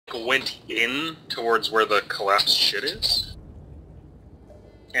went in towards where the collapsed shit is,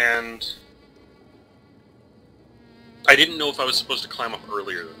 and I didn't know if I was supposed to climb up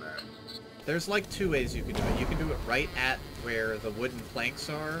earlier than that. There's like two ways you can do it. You can do it right at where the wooden planks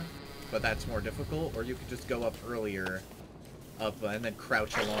are, but that's more difficult, or you could just go up earlier, and then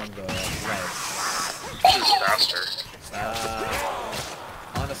crouch along the ledge. Which is faster.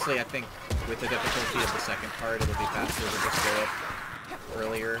 Honestly, I think with the difficulty of the second part, it'll be faster to just go up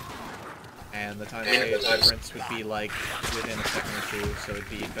earlier. And the time phase difference would be like within a second or two, so it'd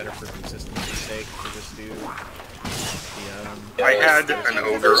be better for consistency's sake to just do the, I had an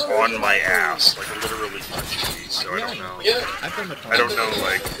ogre on my ass, like literally punching me, so I don't know. I've done the I don't know,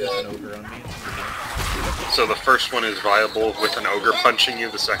 like... an ogre on me. So the first one is viable with an ogre punching you,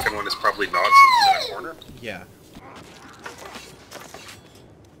 the second one is probably not since it's in a corner? Yeah.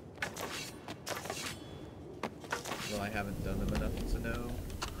 Well, I haven't done them enough to know.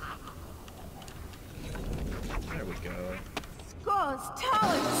 There we go. God's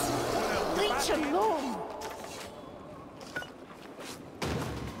talents! Leech alone!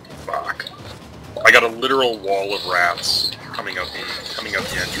 Fuck. I got a literal wall of rats coming out the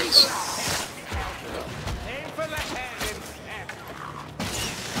entrance.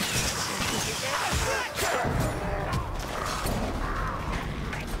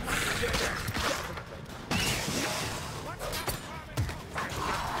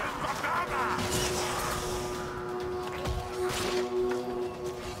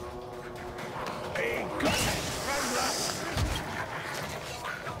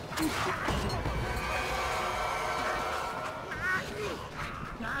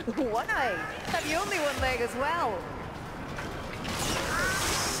 One eye! Have you only one leg as well?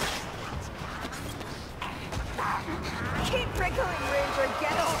 Keep prickling, Ranger!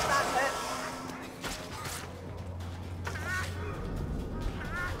 Get off that hook!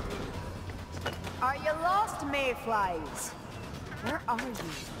 Are you lost, mayflies? Where are you?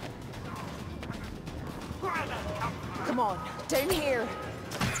 Come on, down here!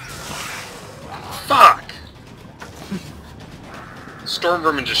 Fuck! Storm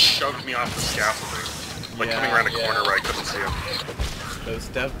Vermin just shoved me off the scaffolding. Like coming around a corner where I couldn't see him. Those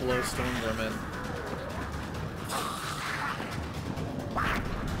Dev Blow Storm Vermin.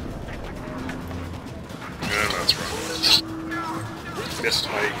 Yeah, that's wrong. Missed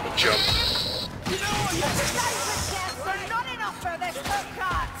my jump. Not enough for this hook.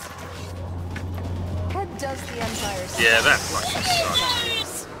 What does the Empire say? Yeah, that fucking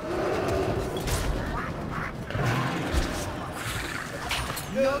sucks.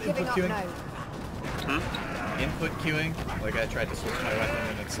 No giving up now. Input queuing. Like I tried to switch my weapon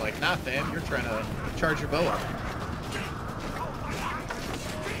and it's like, nah fam, you're trying to charge your bow up.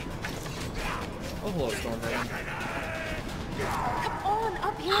 Oh hello, Storm Vermin. Come on,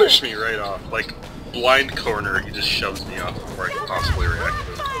 up here. Push me right off. Like, blind corner, he just shoves me off before I can possibly react.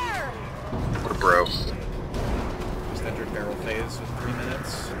 Fire! What a bro. Just entered barrel phase with 3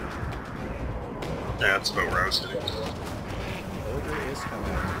 minutes. Yeah, that's about where I was sitting. Ogre is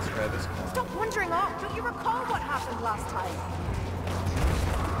coming. Let's grab his claw. Stop wandering off. Don't you recall what happened last time?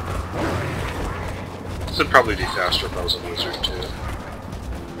 This would probably be faster if I was a wizard, too.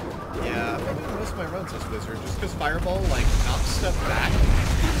 Yeah, probably most of my runs as wizard, just because Fireball, like, knocks stuff back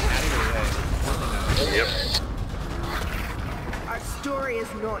out of your way. Yep. Our story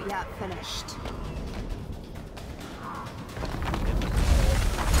is not yet finished.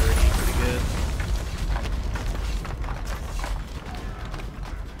 Pretty good.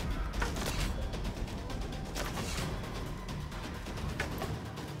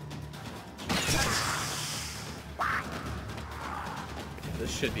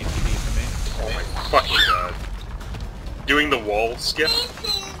 This should be PB for me. Oh my fucking god. Doing the wall skip,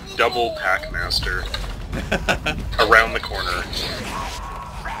 double Packmaster, around the corner.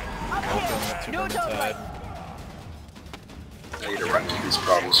 No side. I need to run into these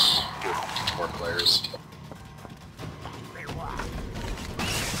problems with more players.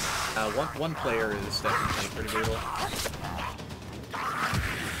 One player is definitely pretty brutal.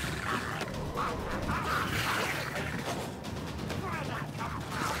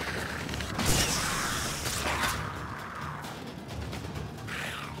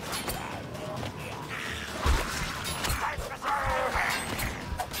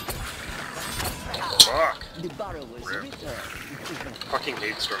 Fuck. The barrel was returned. Fucking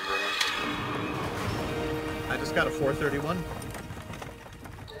hate Storm Vermin. I just got a 431.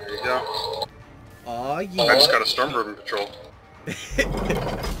 There you go. Aw, yeah. I just got a Storm Vermin patrol.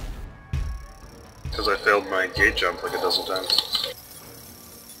 Because I failed my gate jump like a dozen times.